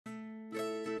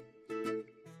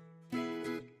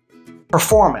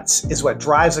Performance is what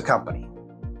drives a company.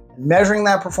 Measuring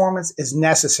that performance is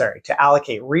necessary to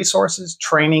allocate resources,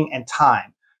 training, and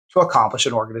time to accomplish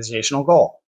an organizational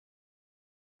goal.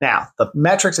 Now, the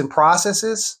metrics and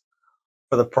processes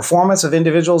for the performance of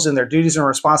individuals in their duties and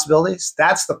responsibilities,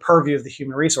 that's the purview of the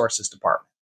Human Resources Department.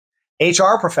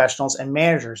 HR professionals and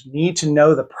managers need to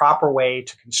know the proper way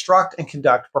to construct and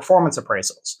conduct performance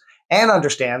appraisals and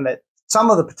understand that some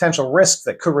of the potential risks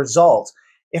that could result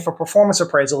if a performance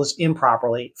appraisal is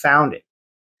improperly founded.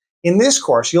 In this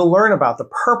course, you'll learn about the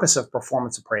purpose of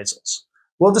performance appraisals.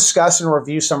 We'll discuss and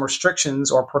review some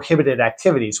restrictions or prohibited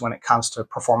activities when it comes to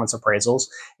performance appraisals,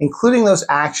 including those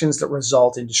actions that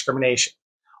result in discrimination,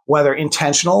 whether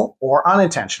intentional or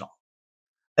unintentional.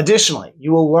 Additionally,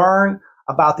 you will learn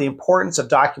about the importance of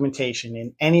documentation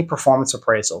in any performance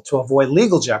appraisal to avoid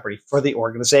legal jeopardy for the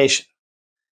organization.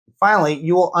 Finally,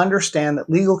 you will understand that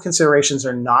legal considerations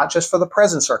are not just for the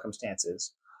present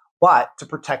circumstances, but to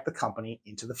protect the company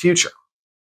into the future.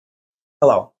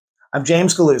 Hello, I'm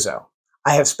James Galuzzo.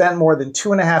 I have spent more than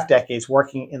 2.5 decades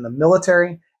working in the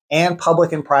military and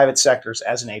public and private sectors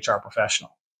as an HR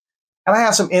professional. And I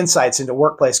have some insights into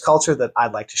workplace culture that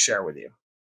I'd like to share with you.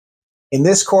 In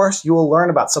this course, you will learn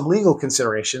about some legal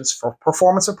considerations for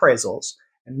performance appraisals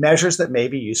and measures that may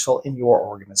be useful in your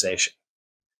organization.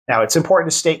 Now, it's important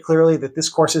to state clearly that this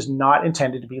course is not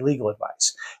intended to be legal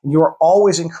advice, and you are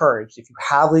always encouraged, if you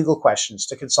have legal questions,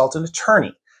 to consult an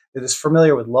attorney that is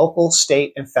familiar with local,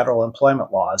 state, and federal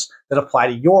employment laws that apply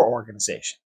to your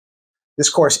organization. This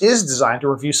course is designed to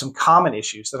review some common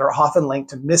issues that are often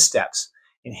linked to missteps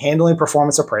in handling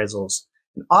performance appraisals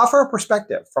and offer a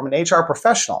perspective from an HR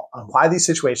professional on why these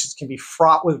situations can be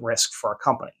fraught with risk for a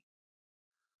company.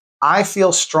 I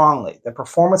feel strongly that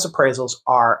performance appraisals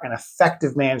are an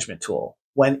effective management tool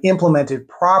when implemented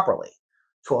properly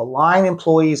to align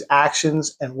employees'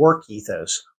 actions and work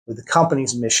ethos with the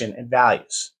company's mission and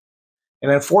values. An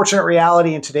unfortunate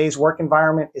reality in today's work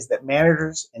environment is that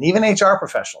managers and even HR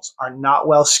professionals are not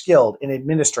well skilled in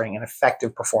administering an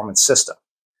effective performance system.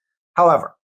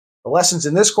 However, the lessons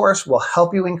in this course will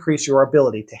help you increase your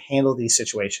ability to handle these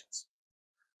situations.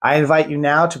 I invite you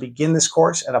now to begin this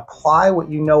course and apply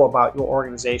what you know about your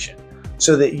organization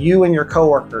so that you and your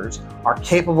coworkers are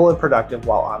capable and productive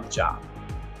while on the job.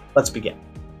 Let's begin.